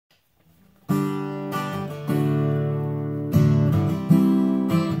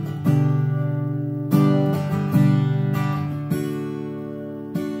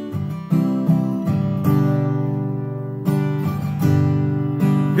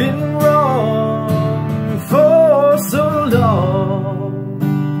been wrong for so long.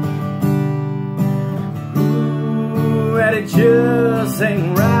 Ooh, and it just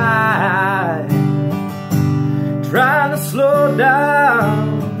ain't right. Trying to slow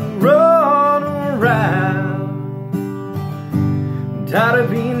down, run around. I'm tired of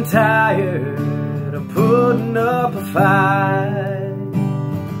being tired, of putting up a fight.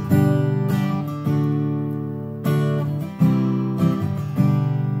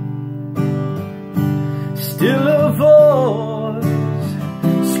 Still a voice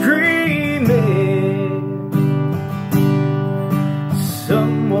screaming,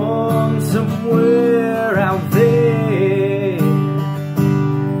 someone somewhere out there.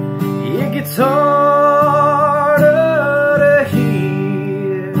 It gets harder to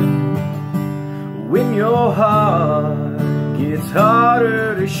hear when your heart gets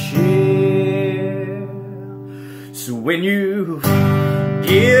harder to share. So when you've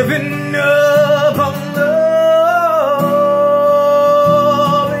given up on love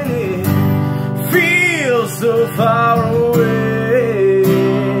and it feels so far away,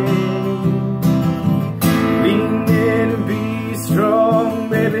 lean in and be strong,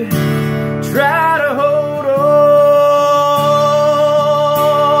 baby. Try to hold on,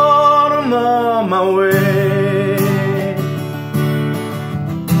 I'm on my way.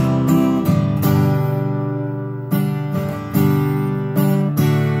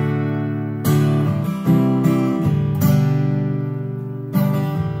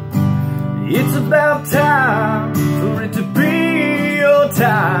 It's about time for it to be your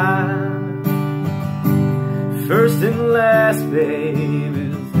time. First and last, baby,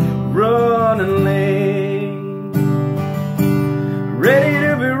 running late. Ready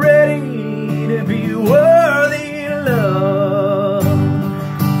to be worthy of love.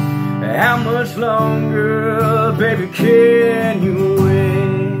 How much longer, baby, can you wait?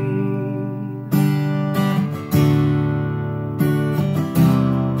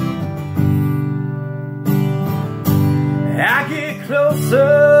 I get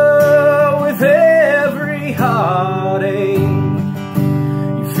closer with every heartache.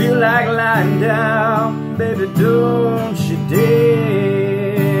 You feel like lying down, baby, don't you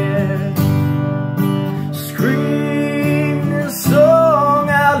dare. Scream this song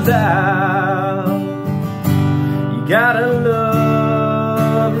out loud. You gotta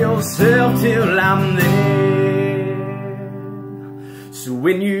love yourself till I'm there. So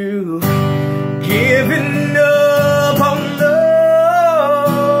when you giving up on love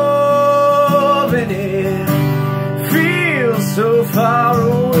and it feels so far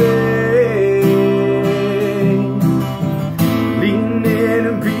away, lean in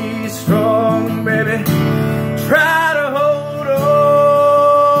and be strong, baby. Try to hold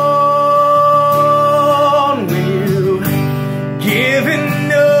on when you've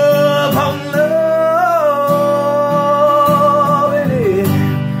given up on love and it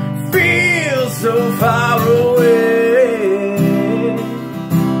feels so far away.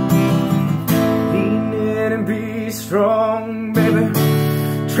 Lean in and be strong, baby.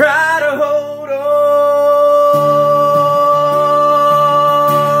 Try to hold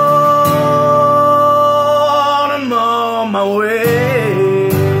on, I'm on my way.